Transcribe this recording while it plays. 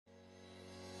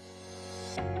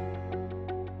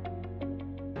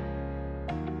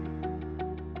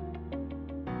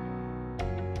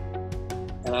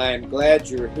And I am glad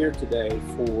you're here today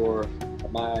for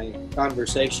my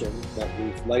conversation that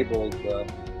we've labeled the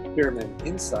Pearman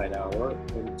Insight Hour.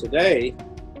 And today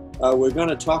we're going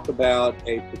to talk about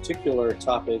a particular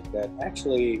topic that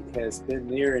actually has been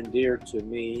near and dear to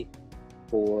me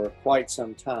for quite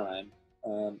some time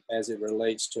as it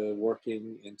relates to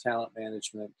working in talent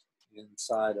management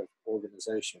inside of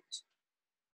organizations.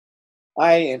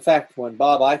 In fact, when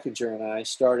Bob Eichinger and I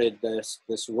started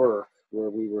this work, where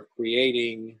we were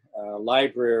creating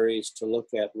libraries to look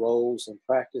at roles and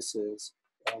practices,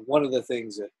 one of the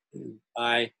things that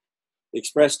I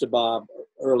expressed to Bob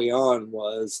early on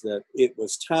was that it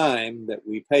was time that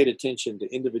we paid attention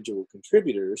to individual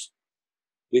contributors,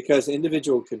 because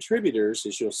individual contributors,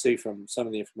 as you'll see from some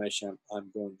of the information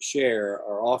I'm going to share,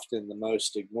 are often the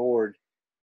most ignored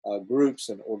groups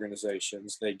and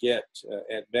organizations. They get,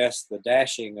 at best, the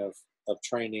dashing of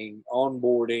training,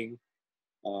 onboarding,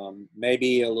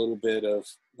 maybe a little bit of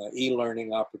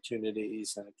e-learning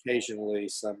opportunities, and occasionally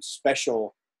some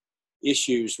special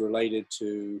issues related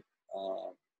to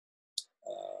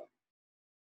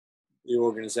the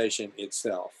organization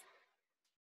itself.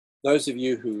 Those of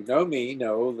you who know me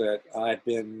know that I've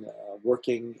been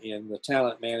working in the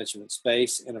talent management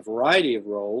space in a variety of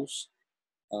roles.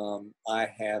 I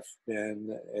have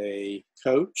been a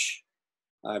coach.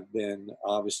 I've been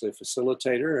obviously a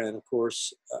facilitator, and of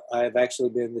course, I have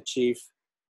actually been the chief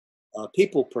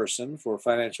people person for a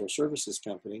financial services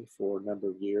company for a number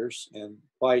of years, and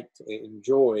quite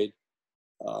enjoyed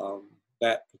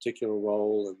that particular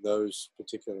role and those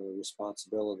particular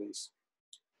responsibilities.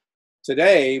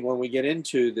 Today, when we get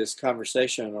into this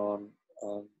conversation on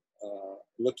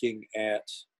looking at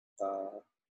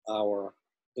our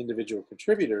individual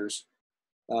contributors,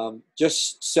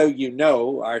 just so you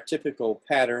know, our typical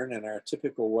pattern and our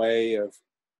typical way of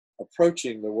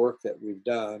approaching the work that we've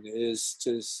done is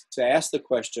to ask the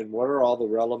question, what are all the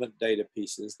relevant data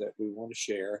pieces that we want to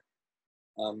share?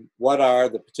 What are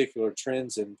the particular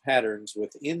trends and patterns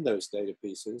within those data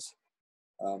pieces?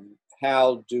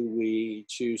 How do we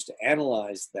choose to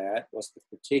analyze that? What's the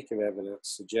critique of evidence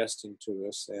suggesting to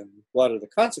us? And what are the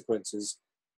consequences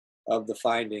of the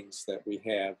findings that we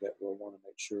have that we'll want to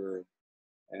make sure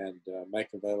and make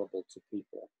available to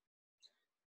people?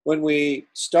 When we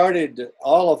started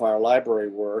all of our library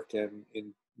work, and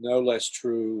no less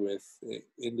true with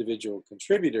individual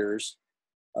contributors,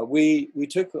 we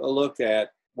took a look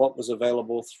at what was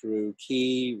available through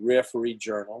key referee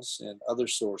journals and other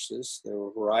sources. There were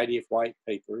a variety of white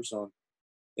papers on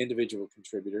individual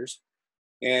contributors.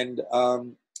 And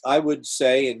I would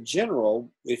say, in general,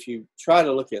 if you try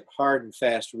to look at hard and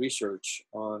fast research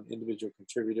on individual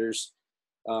contributors,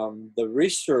 the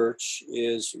research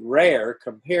is rare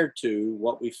compared to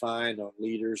what we find on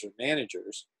leaders or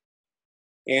managers.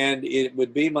 And it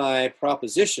would be my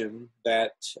proposition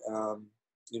that,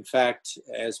 in fact,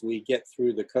 as we get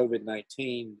through the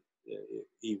COVID-19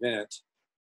 event,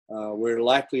 we're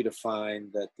likely to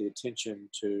find that the attention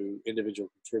to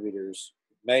individual contributors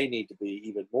may need to be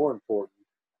even more important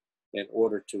in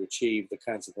order to achieve the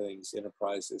kinds of things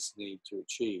enterprises need to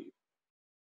achieve.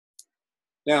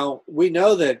 Now, we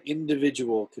know that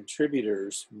individual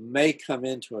contributors may come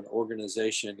into an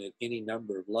organization at any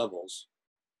number of levels.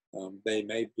 They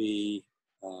may be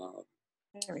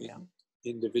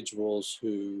individuals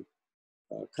who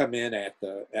come in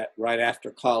right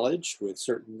after college with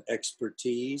certain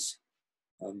expertise.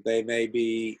 They may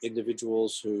be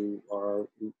individuals who are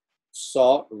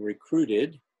sought and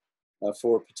recruited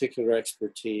for particular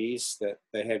expertise, that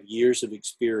they have years of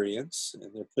experience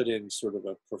and they're put in sort of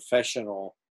a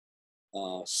professional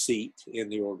seat in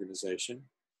the organization.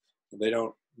 They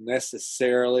don't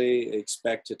necessarily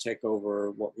expect to take over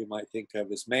what we might think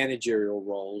of as managerial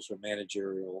roles or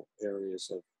managerial areas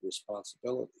of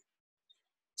responsibility.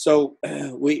 So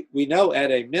we know at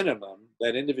a minimum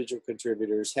that individual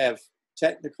contributors have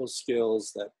technical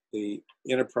skills that the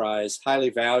enterprise highly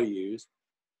values,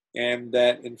 and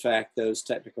that, in fact, those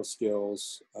technical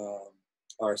skills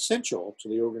are essential to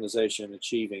the organization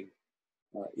achieving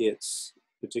its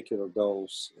particular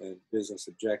goals and business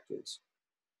objectives.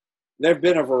 There have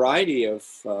been a variety of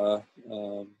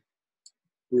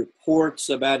reports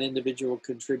about individual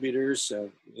contributors.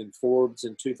 In Forbes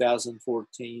in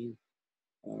 2014,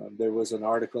 there was an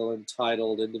article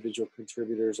entitled "Individual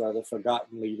Contributors Are the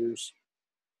Forgotten Leaders."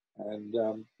 And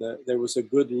there was a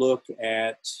good look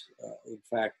at, in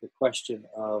fact, the question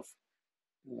of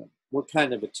what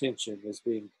kind of attention is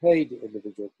being paid to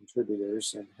individual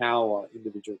contributors and how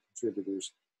individual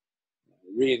contributors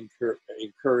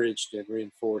encouraged and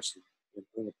reinforced in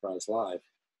enterprise life.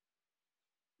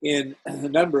 In a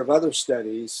number of other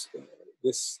studies,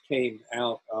 this came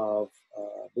out of,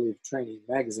 I believe, Training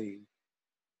Magazine.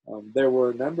 There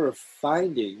were a number of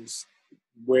findings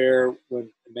where when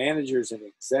managers and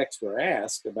execs were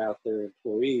asked about their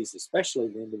employees, especially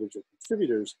the individual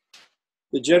contributors,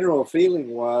 the general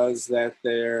feeling was that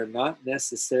they're not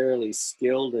necessarily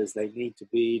skilled as they need to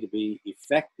be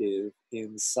effective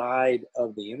inside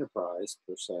of the enterprise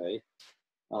per se,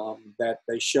 that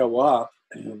they show up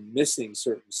missing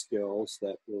certain skills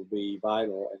that will be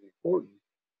vital and important,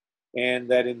 and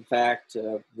that in fact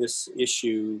this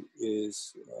issue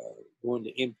is going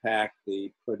to impact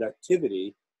the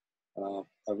productivity of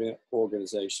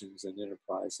organizations and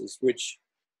enterprises, which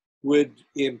would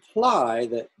imply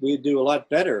that we'd do a lot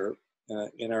better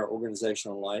in our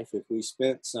organizational life if we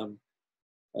spent some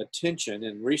attention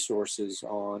and resources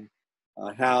on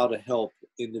how to help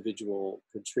individual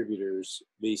contributors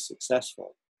be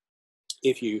successful.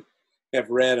 If you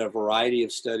have read a variety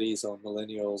of studies on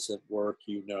millennials at work,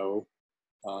 you know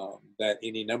that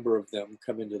any number of them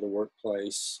come into the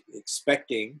workplace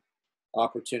expecting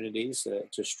opportunities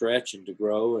to stretch and to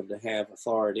grow and to have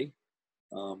authority.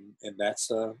 And that's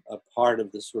a part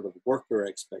of the sort of worker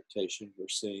expectation we're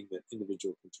seeing that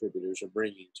individual contributors are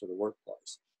bringing to the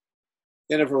workplace.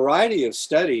 In a variety of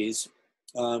studies,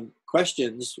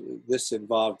 questions, this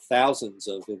involved thousands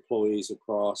of employees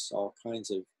across all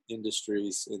kinds of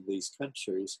industries in these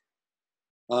countries.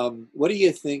 What do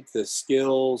you think the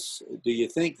skills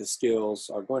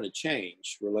are going to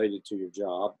change related to your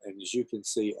job? And as you can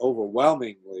see,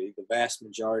 overwhelmingly, the vast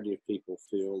majority of people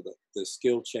feel that the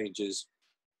skill changes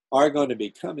are going to be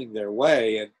coming their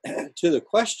way. And to the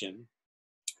question,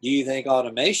 do you think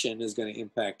automation is going to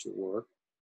impact your work?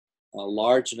 A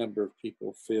large number of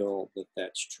people feel that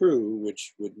that's true,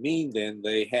 which would mean then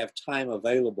they have time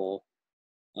available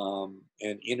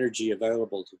and energy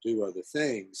available to do other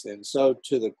things. And so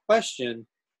to the question,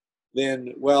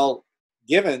 then, well,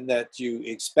 given that you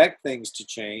expect things to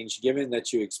change, given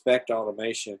that you expect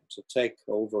automation to take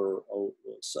over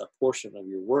a portion of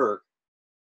your work,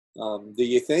 do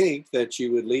you think that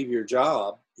you would leave your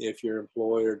job if your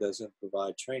employer doesn't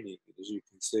provide training? As you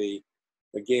can see,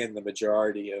 again, the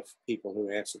majority of people who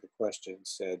answered the question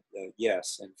said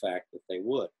yes, in fact, that they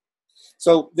would.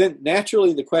 So then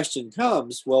naturally the question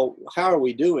comes, well, how are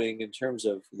we doing in terms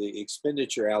of the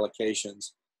expenditure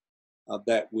allocations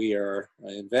that we are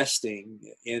investing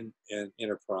in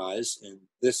enterprise? And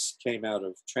this came out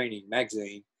of Training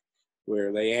Magazine,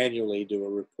 where they annually do a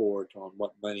report on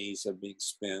what monies are being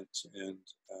spent and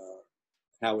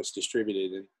how it's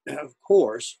distributed. And of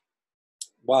course,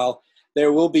 while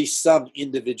there will be some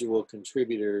individual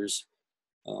contributors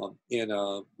in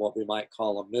what we might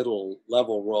call a middle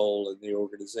level role in the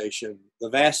organization, the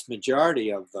vast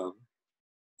majority of them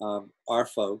are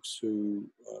folks who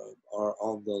are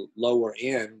on the lower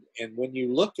end. And when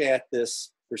you look at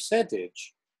this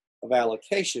percentage of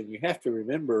allocation, you have to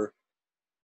remember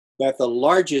that the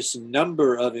largest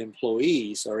number of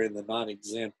employees are in the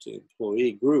non-exempt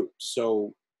employee group.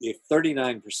 So if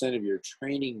 39% of your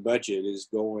training budget is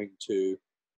going to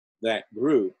that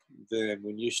group, then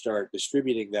when you start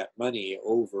distributing that money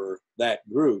over that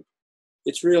group,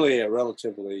 it's really a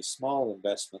relatively small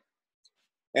investment.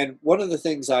 And one of the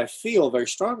things I feel very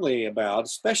strongly about,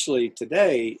 especially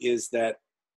today, is that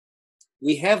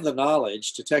we have the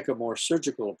knowledge to take a more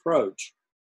surgical approach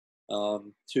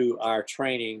to our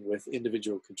training with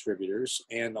individual contributors,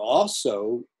 and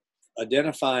also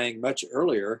identifying much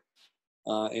earlier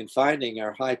and finding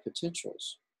our high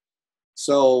potentials.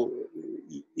 So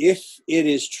if it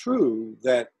is true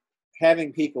that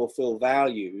having people feel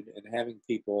valued and having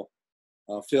people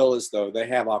feel as though they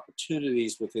have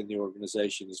opportunities within the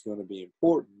organization is going to be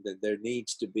important, then there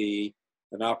needs to be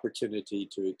an opportunity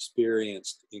to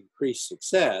experience increased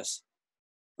success,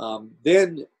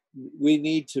 then we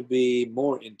need to be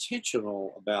more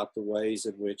intentional about the ways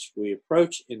in which we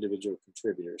approach individual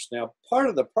contributors. Now, part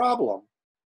of the problem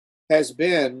has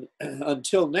been,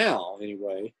 until now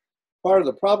anyway, part of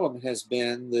the problem has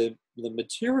been the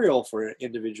material for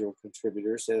individual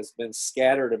contributors has been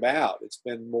scattered about. It's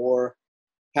been more,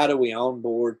 how do we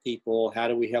onboard people? How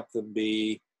do we help them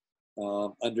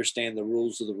understand the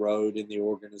rules of the road in the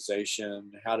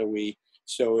organization?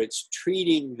 So it's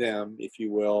treating them, if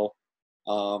you will,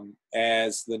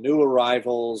 as the new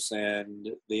arrivals, and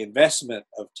the investment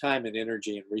of time and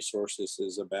energy and resources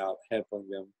is about helping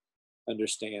them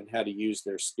understand how to use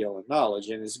their skill and knowledge.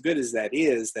 And as good as that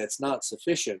is, that's not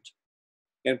sufficient.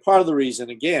 And part of the reason,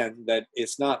 again, that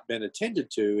it's not been attended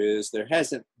to is there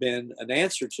hasn't been an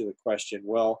answer to the question,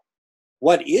 well,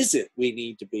 what is it we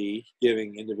need to be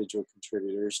giving individual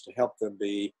contributors to help them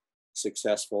be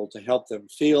successful, to help them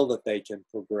feel that they can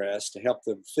progress, to help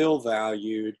them feel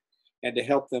valued, and to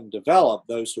help them develop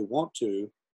those who want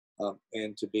to,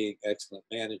 and to being excellent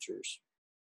managers.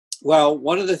 Well,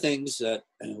 one of the things that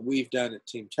we've done at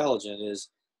Team Intelligent is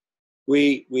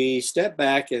we stepped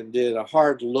back and did a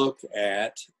hard look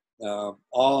at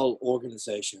all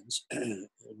organizations,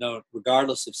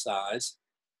 regardless of size.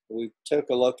 We took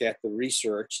a look at the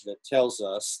research that tells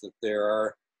us that there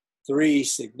are three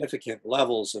significant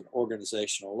levels in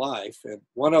organizational life, and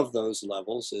one of those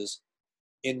levels is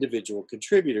individual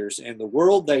contributors. And the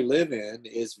world they live in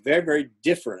is very, very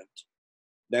different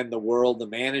than the world the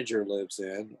manager lives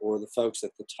in or the folks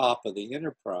at the top of the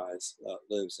enterprise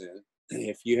lives in.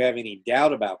 If you have any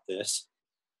doubt about this,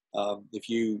 if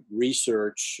you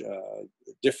research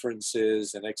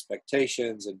differences and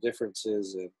expectations and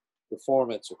differences in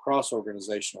performance across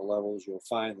organizational levels, you'll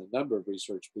find a number of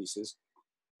research pieces.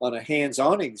 On a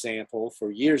hands-on example,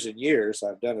 for years and years,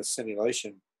 I've done a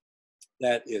simulation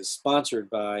that is sponsored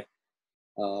by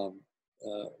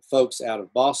folks out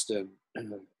of Boston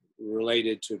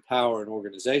related to power and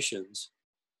organizations.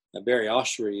 Barry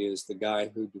Oshry is the guy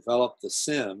who developed the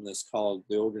sim that's called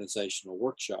the Organizational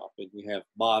Workshop. And we have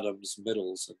bottoms,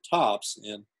 middles, and tops.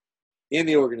 And in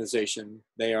the organization,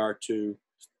 they are to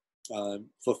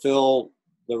fulfill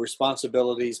the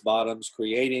responsibilities, bottoms,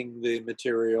 creating the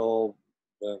material,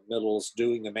 the middles,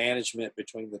 doing the management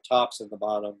between the tops and the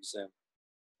bottoms, and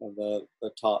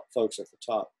the top folks at the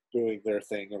top doing their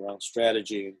thing around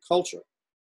strategy and culture.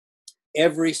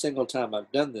 Every single time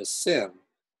I've done this sim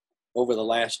over the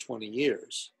last 20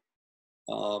 years,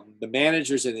 the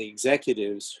managers and the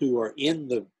executives who are in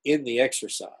the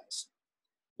exercise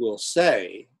will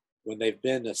say, when they've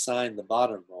been assigned the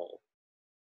bottom role,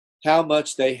 how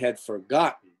much they had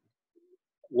forgotten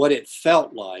what it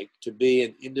felt like to be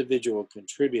an individual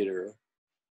contributor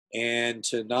and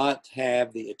to not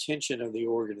have the attention of the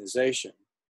organization.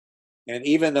 And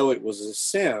even though it was a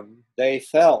sim, they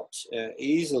felt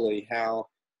easily how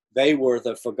they were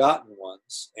the forgotten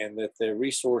ones, and that their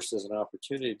resources and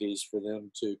opportunities for them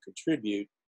to contribute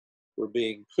were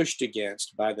being pushed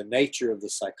against by the nature of the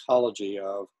psychology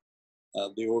of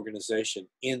the organization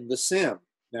in the sim.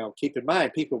 Now, keep in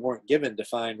mind, people weren't given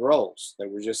defined roles. They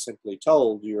were just simply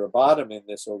told, you're a bottom in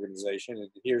this organization, and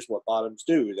here's what bottoms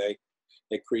do. They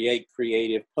create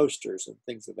creative posters and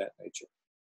things of that nature.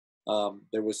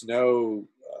 There was no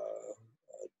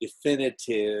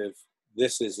definitive,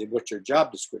 this is what your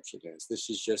job description is. This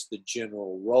is just the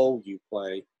general role you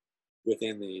play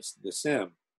within the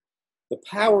sim. The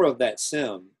power of that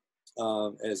sim,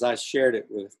 as I shared it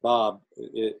with Bob,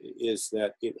 is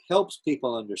that it helps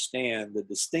people understand the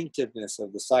distinctiveness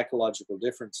of the psychological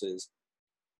differences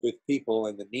with people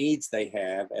and the needs they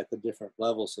have at the different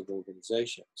levels of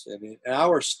organizations. And in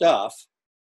our stuff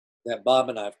that Bob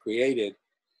and I have created,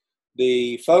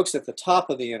 the folks at the top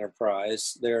of the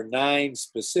enterprise, there are 9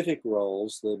 specific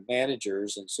roles. The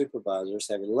managers and supervisors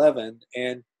have 11,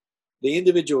 and the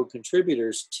individual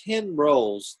contributors, 10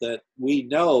 roles that we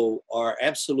know are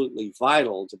absolutely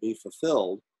vital to be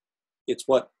fulfilled. It's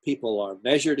what people are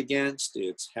measured against.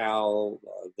 It's how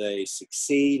they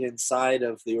succeed inside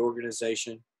of the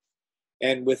organization.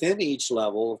 And within each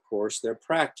level, of course, there are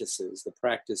practices. The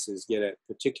practices get at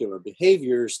particular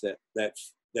behaviors that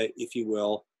if you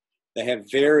will, they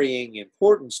have varying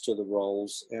importance to the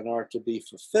roles and are to be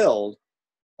fulfilled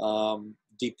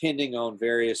depending on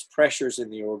various pressures in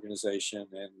the organization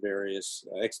and various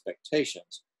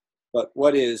expectations. But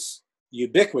what is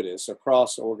ubiquitous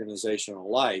across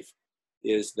organizational life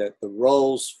is that the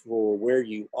roles for where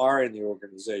you are in the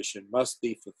organization must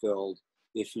be fulfilled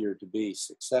if you're to be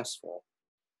successful.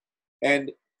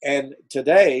 And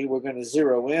today we're going to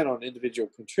zero in on individual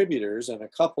contributors and a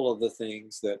couple of the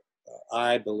things that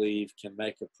I believe can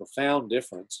make a profound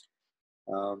difference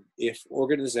if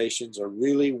organizations are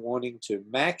really wanting to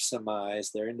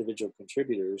maximize their individual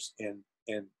contributors.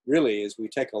 And really, as we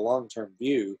take a long-term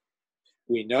view,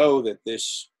 we know that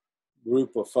this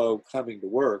group of folk coming to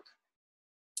work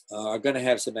are going to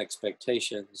have some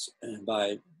expectations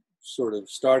by sort of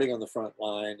starting on the front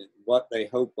line and what they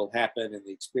hope will happen and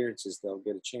the experiences they'll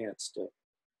get a chance to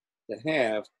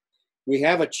have. We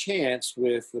have a chance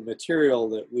with the material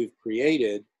that we've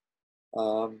created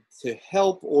to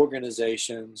help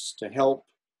organizations, to help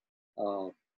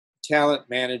talent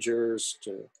managers,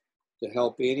 to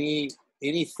help any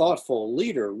thoughtful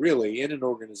leader really in an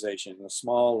organization, a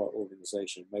small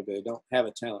organization. Maybe they don't have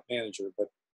a talent manager, but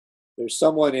there's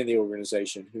someone in the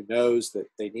organization who knows that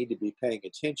they need to be paying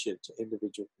attention to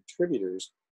individual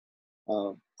contributors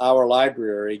Our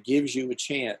library gives you a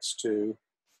chance to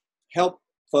help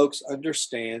folks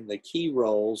understand the key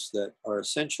roles that are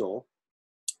essential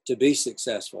to be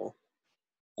successful.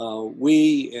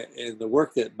 In the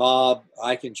work that Bob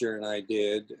Eichinger and I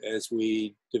did, as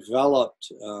we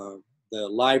developed the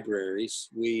libraries,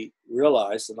 we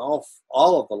realized in all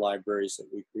of the libraries that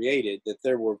we created that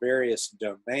there were various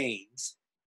domains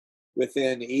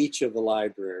within each of the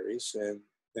libraries,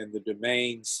 and the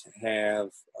domains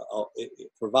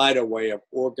provide a way of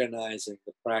organizing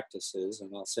the practices,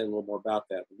 and I'll say a little more about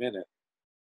that in a minute.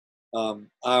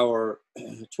 Our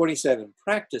 27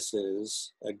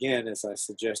 practices, again, as I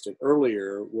suggested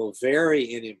earlier, will vary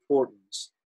in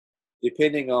importance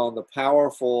depending on the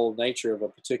powerful nature of a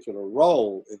particular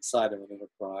role inside of an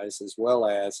enterprise, as well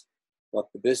as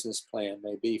what the business plan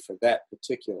may be for that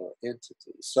particular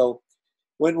entity. So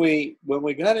when we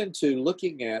got into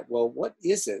looking at, well, what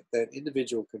is it that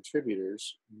individual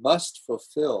contributors must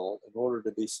fulfill in order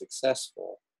to be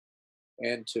successful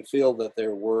and to feel that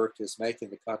their work is making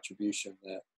the contribution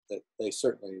that they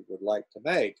certainly would like to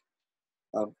make,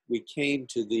 we came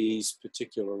to these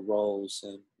particular roles.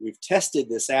 And we've tested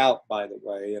this out, by the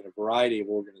way, in a variety of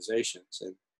organizations.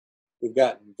 And we've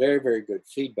gotten very, very good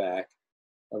feedback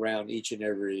around each and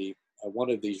every one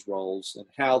of these roles and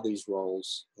how these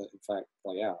roles, in fact,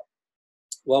 play out.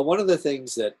 Well, one of the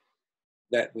things that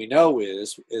we know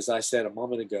is, as I said a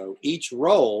moment ago, each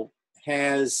role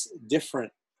has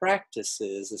different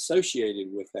practices associated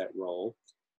with that role.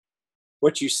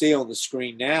 What you see on the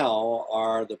screen now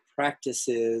are the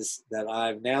practices that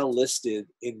I've now listed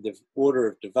in the order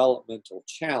of developmental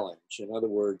challenge. In other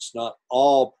words, not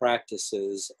all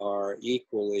practices are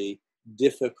equally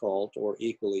difficult or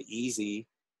equally easy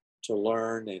to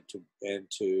learn and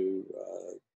to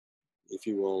if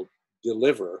you will,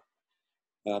 deliver.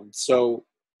 So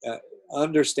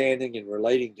understanding and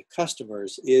relating to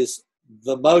customers is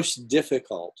the most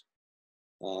difficult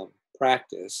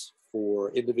practice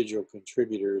for individual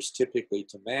contributors typically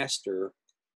to master.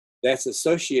 That's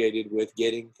associated with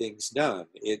getting things done.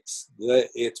 It's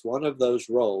one of those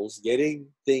roles, getting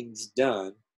things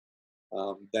done,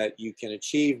 that you can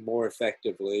achieve more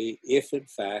effectively if, in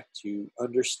fact, you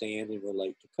understand and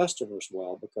relate to customers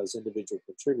well, because individual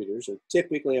contributors are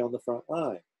typically on the front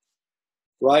line.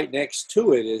 Right next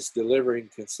to it is delivering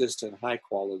consistent,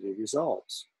 high-quality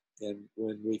results. And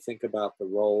when we think about the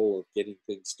role of getting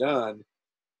things done,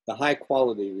 the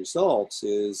high-quality results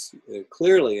is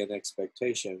clearly an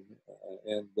expectation,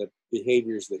 and the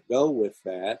behaviors that go with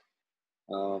that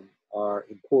are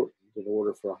important in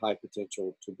order for high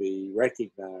potential to be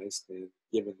recognized and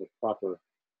given the proper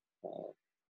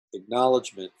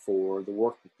acknowledgement for the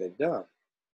work that they've done.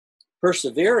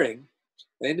 Persevering,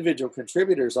 the individual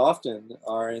contributors often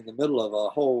are in the middle of a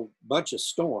whole bunch of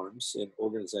storms in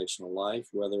organizational life,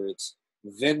 whether it's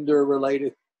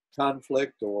vendor-related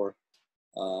conflict or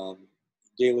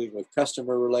dealing with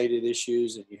customer-related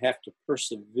issues, and you have to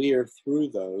persevere through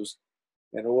those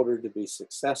in order to be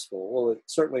successful. Well, it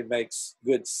certainly makes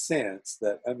good sense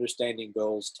that understanding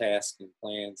goals, tasks, and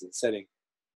plans and setting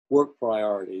work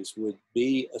priorities would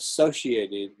be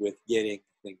associated with getting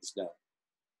things done.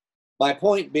 My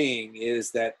point being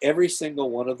is that every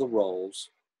single one of the roles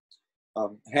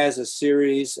has a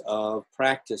series of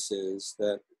practices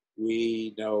that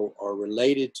we know are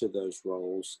related to those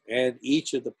roles, and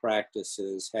each of the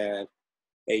practices have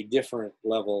a different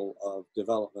level of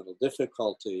developmental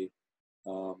difficulty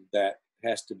that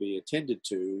has to be attended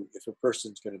to if a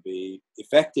person's going to be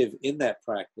effective in that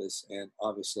practice and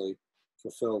obviously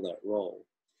fulfill that role.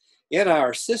 In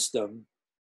our system,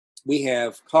 we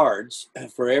have cards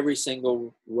for every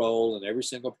single role and every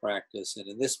single practice. And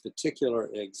in this particular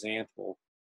example,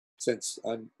 since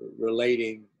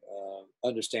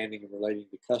understanding and relating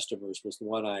to customers was the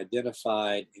one I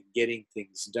identified in getting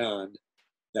things done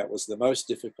that was the most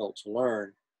difficult to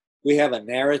learn, we have a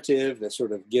narrative that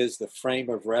sort of gives the frame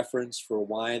of reference for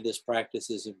why this practice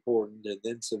is important, and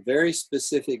then some very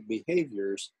specific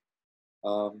behaviors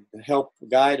to help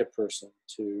guide a person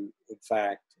to, in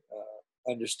fact,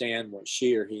 understand what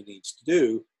she or he needs to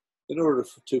do in order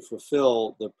to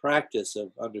fulfill the practice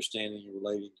of understanding and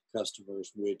relating to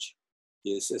customers, which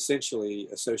is essentially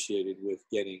associated with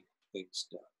getting things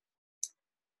done.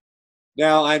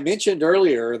 Now, I mentioned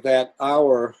earlier that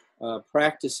our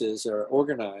practices are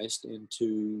organized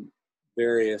into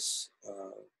various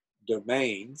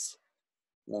domains.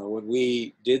 When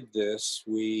we did this,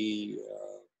 we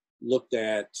looked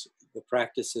at the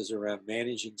practices around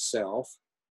managing self,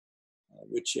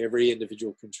 which every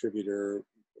individual contributor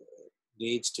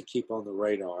needs to keep on the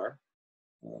radar.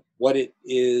 What it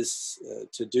is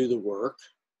to do the work,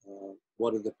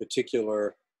 what are the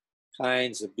particular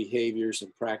kinds of behaviors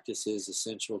and practices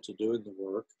essential to doing the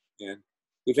work. And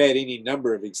we've had any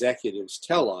number of executives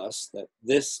tell us that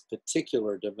this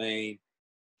particular domain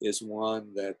is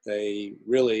one that they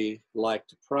really like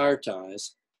to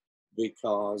prioritize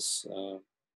because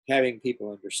having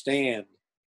people understand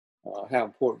how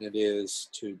important it is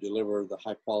to deliver the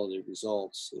high quality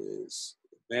results is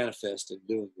manifest in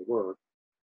doing the work.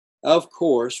 Of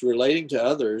course, relating to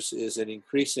others is an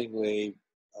increasingly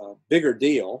bigger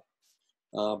deal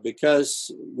because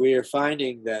we are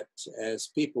finding that as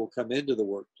people come into the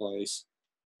workplace,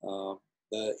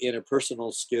 the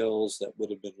interpersonal skills that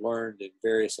would have been learned in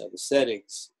various other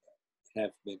settings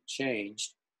have been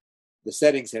changed. The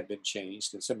settings have been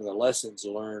changed, and some of the lessons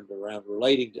learned around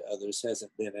relating to others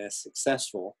hasn't been as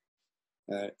successful.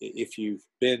 If you've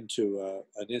been to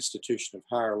an institution of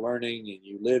higher learning and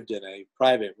you lived in a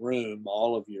private room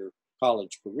all of your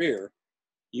college career,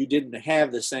 you didn't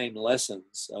have the same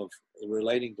lessons of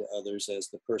relating to others as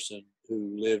the person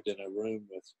who lived in a room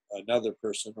with another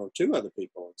person or two other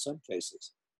people in some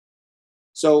cases.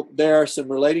 So there are some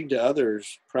relating to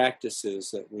others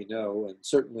practices that we know, and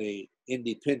certainly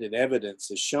independent evidence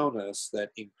has shown us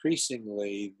that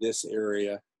increasingly this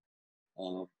area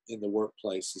in the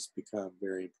workplace has become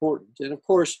very important. And of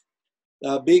course,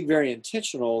 being very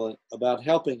intentional about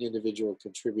helping individual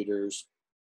contributors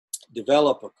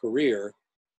develop a career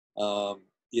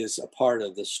is a part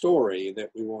of the story that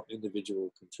we want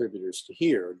individual contributors to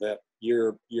hear, that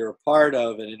you're a part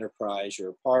of an enterprise, you're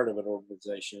a part of an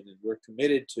organization, and we're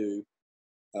committed to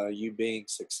you being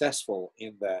successful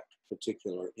in that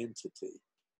particular entity.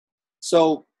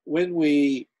 So when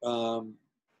we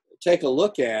take a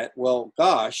look at, well,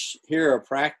 gosh, here are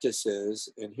practices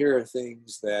and here are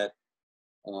things that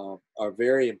are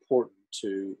very important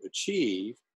to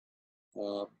achieve,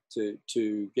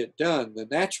 to get done, the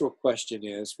natural question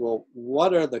is, well,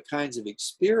 what are the kinds of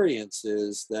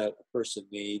experiences that a person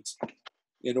needs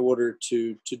in order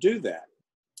to do that?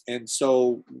 And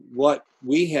so what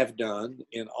we have done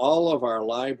in all of our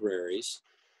libraries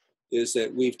is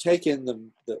that we've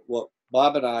taken what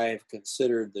Bob and I have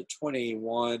considered the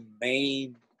 21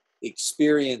 main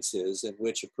experiences in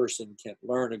which a person can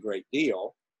learn a great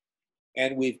deal.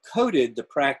 And we've coded the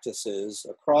practices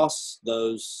across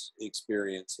those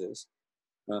experiences.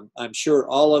 I'm sure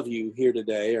all of you here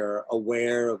today are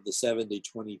aware of the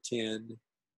 70-20-10,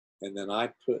 and then I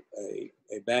put a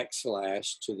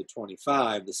backslash to the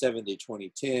 25, the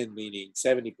 70-20-10, meaning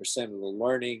 70% of the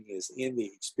learning is in the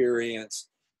experience,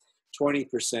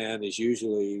 20% is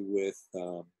usually with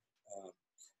a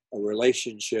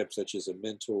relationship such as a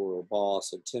mentor or a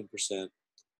boss, and 10%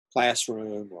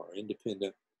 classroom or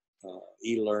independent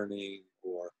e-learning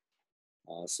or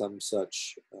some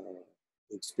such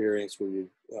experience where you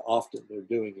often are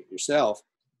doing it yourself.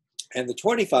 And the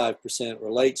 25%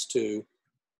 relates to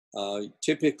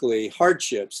typically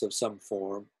hardships of some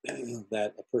form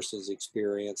that a person's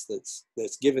experienced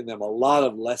that's given them a lot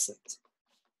of lessons.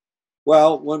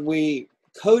 Well, when we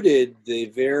coded the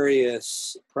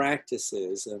various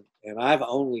practices, and I've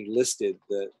only listed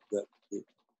the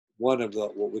one of the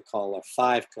what we call our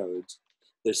 5 codes.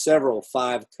 There's several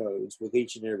 5 codes with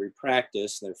each and every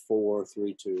practice. They're 4,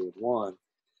 3, 2, and 1.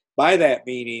 By that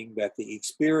meaning that the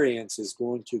experience is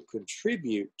going to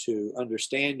contribute to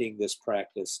understanding this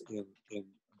practice in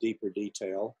deeper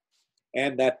detail,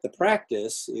 and that the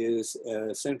practice is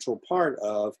a central part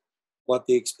of what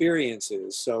the experience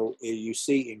is. So you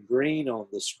see in green on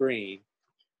the screen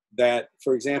that,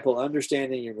 for example,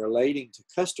 understanding and relating to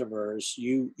customers,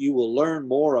 you will learn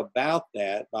more about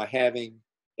that by having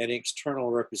an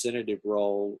external representative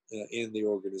role in the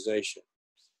organization.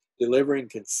 Delivering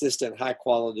consistent high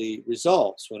quality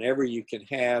results. Whenever you can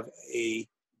have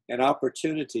an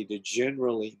opportunity to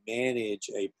generally manage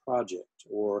a project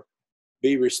or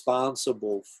be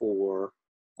responsible for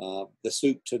the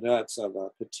soup to nuts of a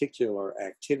particular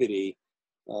activity,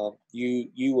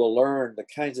 you will learn the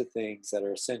kinds of things that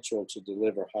are essential to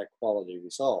deliver high quality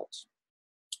results,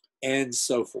 and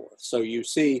so forth. So you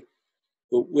see,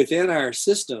 within our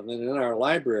system and in our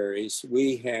libraries,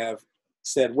 we have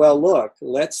said, well, look,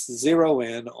 let's zero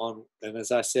in on, and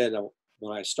as I said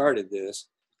when I started this,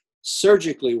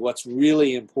 surgically what's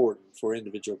really important for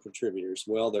individual contributors.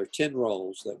 Well, there are 10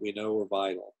 roles that we know are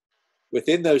vital.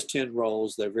 Within those 10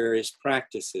 roles, there are various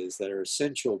practices that are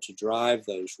essential to drive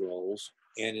those roles.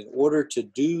 And in order to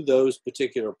do those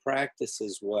particular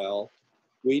practices well,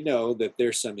 we know that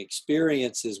there's some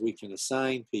experiences we can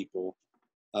assign people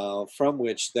from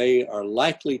which they are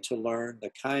likely to learn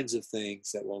the kinds of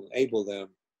things that will enable them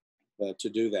to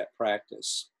do that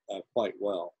practice quite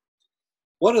well.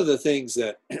 One of the things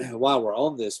that, while we're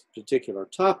on this particular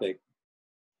topic,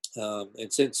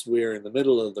 and since we're in the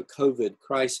middle of the COVID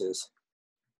crisis,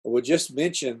 I would just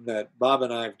mention that Bob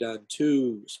and I have done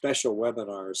 2 special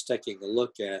webinars taking a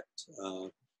look at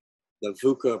the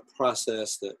VUCA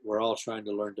process that we're all trying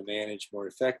to learn to manage more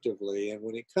effectively. And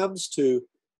when it comes to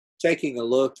taking a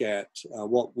look at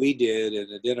what we did in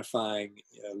identifying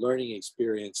learning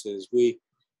experiences, we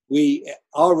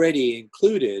already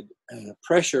included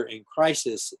pressure and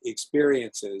crisis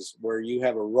experiences where you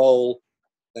have a role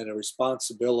and a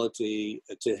responsibility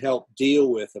to help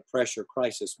deal with a pressure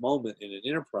crisis moment in an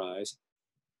enterprise.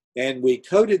 And we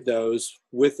coded those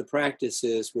with the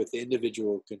practices with the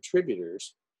individual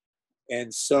contributors.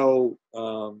 And so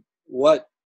what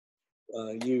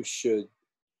you should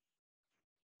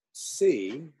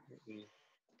see,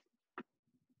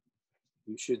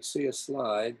 you should see a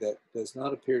slide that does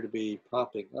not appear to be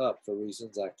popping up for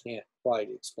reasons I can't quite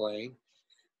explain.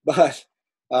 But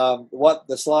what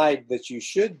the slide that you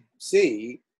should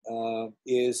see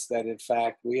is that, in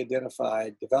fact, we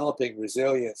identified developing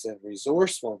resilience and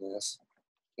resourcefulness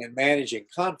and managing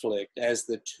conflict as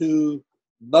the 2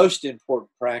 most important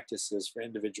practices for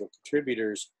individual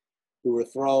contributors who were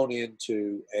thrown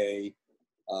into a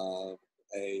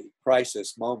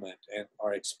crisis moment and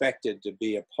are expected to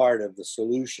be a part of the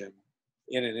solution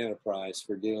in an enterprise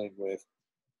for dealing with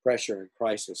pressure and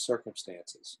crisis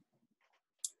circumstances.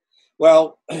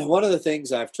 Well, one of the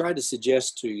things I've tried to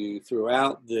suggest to you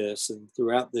throughout this and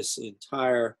throughout this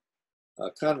entire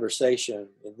conversation,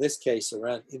 in this case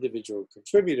around individual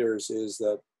contributors, is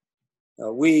that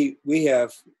we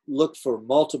have looked for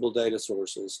multiple data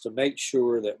sources to make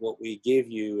sure that what we give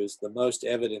you is the most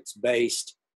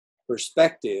evidence-based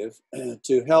perspective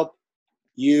to help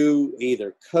you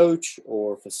either coach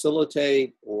or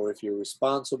facilitate, or if you're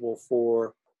responsible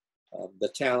for the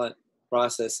talent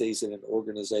processes in an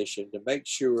organization, to make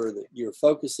sure that you're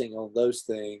focusing on those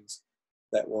things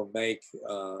that will make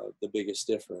the biggest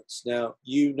difference. Now,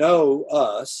 you know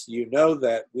us, you know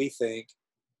that we think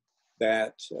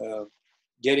that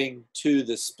getting to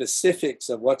the specifics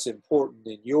of what's important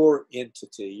in your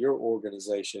entity, your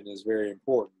organization, is very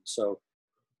important. So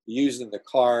using the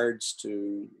cards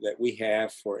that we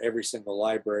have for every single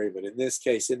library, but in this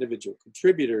case, individual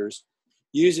contributors,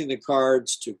 using the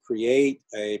cards to create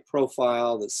a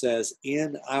profile that says,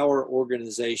 in our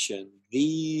organization,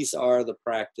 these are the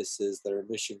practices that are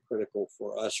mission critical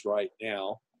for us right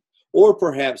now, or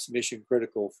perhaps mission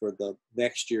critical for the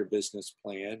next year business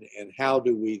plan, and how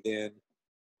do we then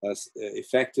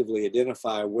effectively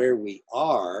identify where we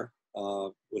are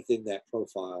within that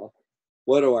profile.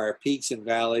 What are our peaks and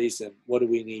valleys, and what do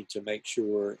we need to make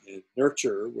sure and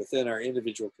nurture within our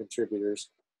individual contributors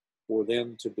for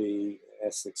them to be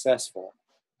as successful.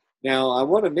 Now, I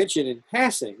want to mention in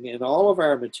passing, in all of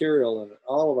our material and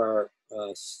all of our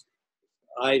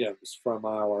items, from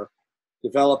our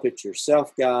Develop It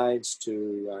Yourself guides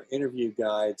to interview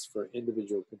guides for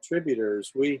individual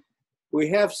contributors, we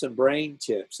have some brain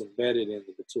tips embedded in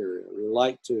the material. We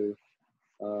like to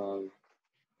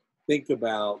think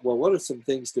about, well, what are some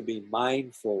things to be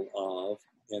mindful of?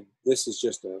 And this is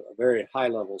just a very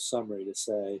high-level summary to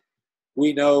say,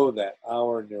 we know that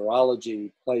our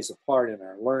neurology plays a part in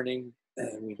our learning,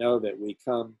 and we know that we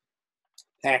come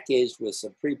packaged with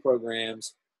some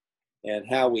pre-programs, and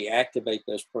how we activate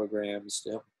those programs to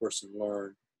help a person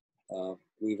learn.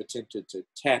 We've attempted to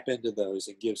tap into those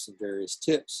and give some various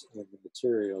tips in the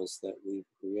materials that we've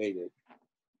created.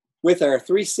 With our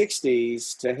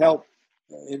 360s to help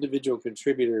individual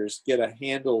contributors get a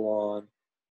handle on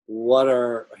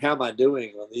how am I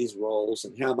doing on these roles,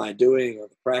 and how am I doing on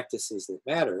the practices that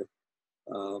matter,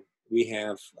 we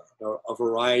have a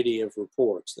variety of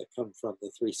reports that come from the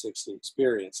 360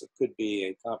 experience. It could be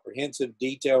a comprehensive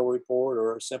detail report,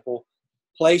 or a simple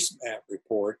place map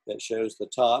report that shows the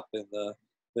top and the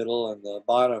middle and the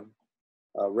bottom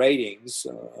ratings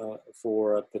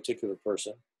for a particular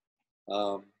person,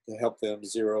 to help them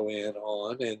zero in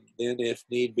on, and then if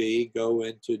need be, go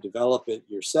into Develop It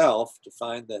Yourself to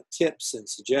find the tips and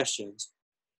suggestions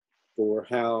for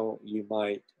how you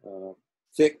might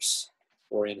fix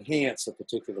or enhance a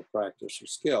particular practice or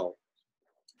skill.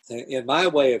 In my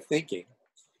way of thinking,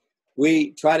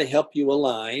 we try to help you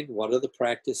align what are the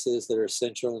practices that are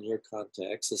essential in your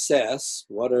context, assess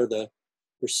what are the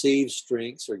perceived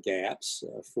strengths or gaps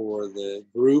for the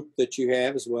group that you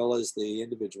have as well as the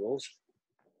individuals.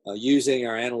 Using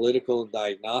our analytical and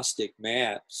diagnostic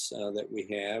maps that we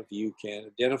have, you can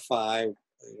identify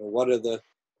what are the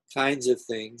kinds of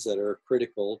things that are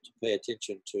critical to pay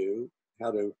attention to,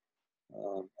 how to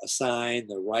assign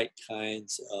the right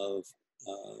kinds of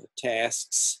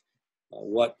tasks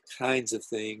what kinds of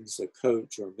things a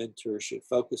coach or mentor should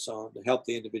focus on to help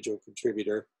the individual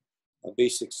contributor be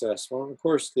successful. And of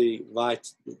course, the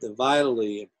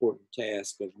vitally important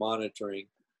task of monitoring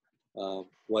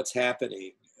what's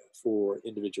happening for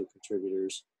individual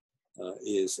contributors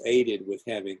is aided with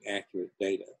having accurate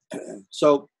data.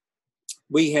 So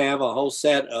we have a whole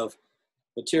set of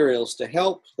materials to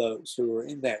help those who are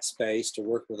in that space to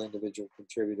work with individual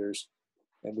contributors,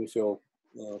 and we feel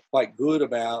quite good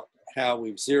about how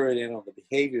we've zeroed in on the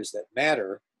behaviors that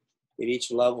matter at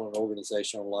each level in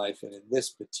organizational life, and in this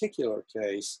particular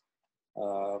case,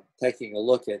 taking a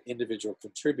look at individual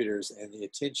contributors and the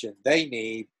attention they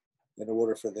need in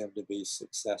order for them to be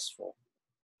successful.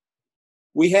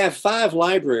 We have 5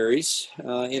 libraries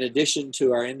in addition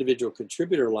to our individual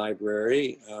contributor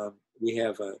library. We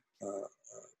have a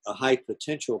high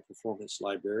potential performance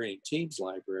library and teams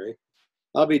library.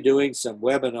 I'll be doing some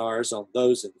webinars on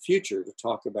those in the future to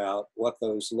talk about what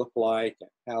those look like and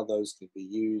how those can be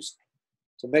used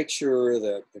to make sure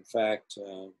that, in fact,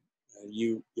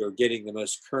 you're getting the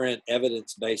most current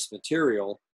evidence-based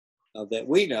material that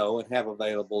we know and have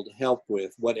available to help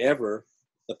with whatever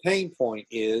the pain point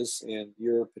is in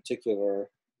your particular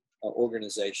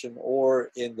organization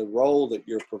or in the role that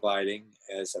you're providing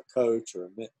as a coach or a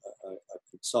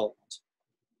consultant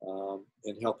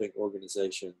in helping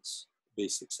organizations be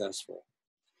successful.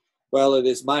 Well, it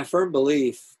is my firm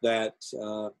belief that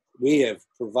we have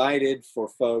provided for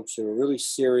folks who are really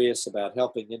serious about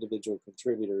helping individual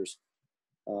contributors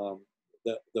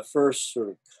the first sort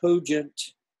of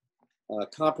cogent,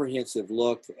 comprehensive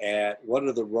look at what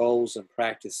are the roles and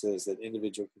practices that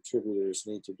individual contributors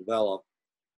need to develop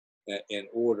in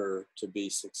order to be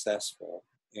successful.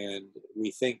 And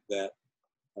we think that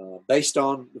based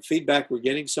on the feedback we're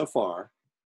getting so far,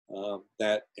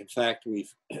 that in fact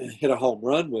we've hit a home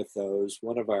run with those.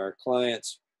 One of our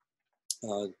clients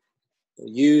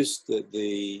used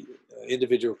the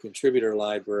individual contributor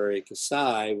library,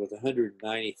 Kasai, with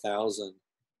 190,000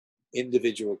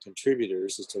 individual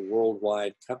contributors. It's a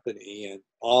worldwide company, and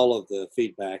all of the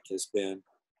feedback has been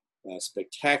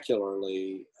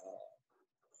spectacularly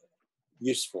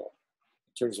useful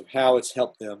in terms of how it's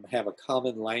helped them have a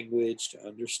common language to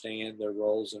understand their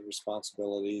roles and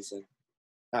responsibilities, and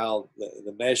how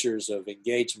the measures of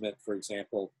engagement, for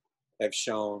example, have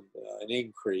shown an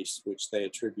increase, which they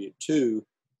attribute to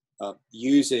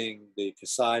using the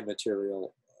Kasai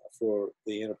material for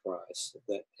the enterprise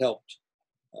that helped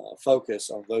focus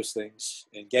on those things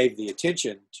and gave the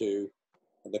attention to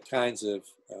the kinds of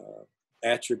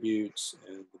attributes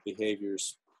and the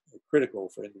behaviors critical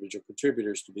for individual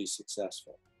contributors to be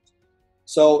successful.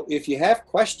 So if you have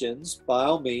questions, by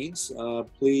all means,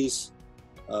 please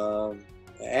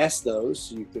ask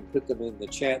those. You can put them in the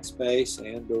chat space,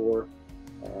 and or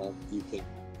you can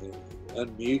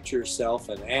unmute yourself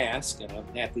and ask, and I'm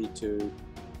happy to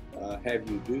have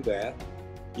you do that.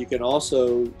 You can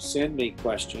also send me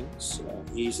questions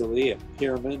easily at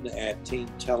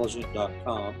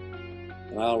Pearman@teamintelligent.com,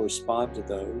 and I'll respond to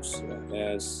those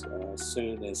as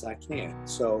soon as I can.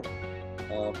 So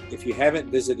if you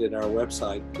haven't visited our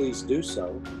website, please do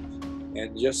so,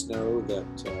 and just know that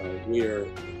we are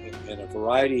in a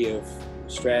variety of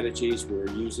strategies. We're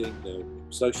using the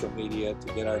social media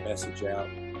to get our message out.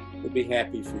 We'd be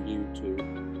happy for you to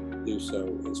do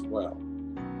so as well.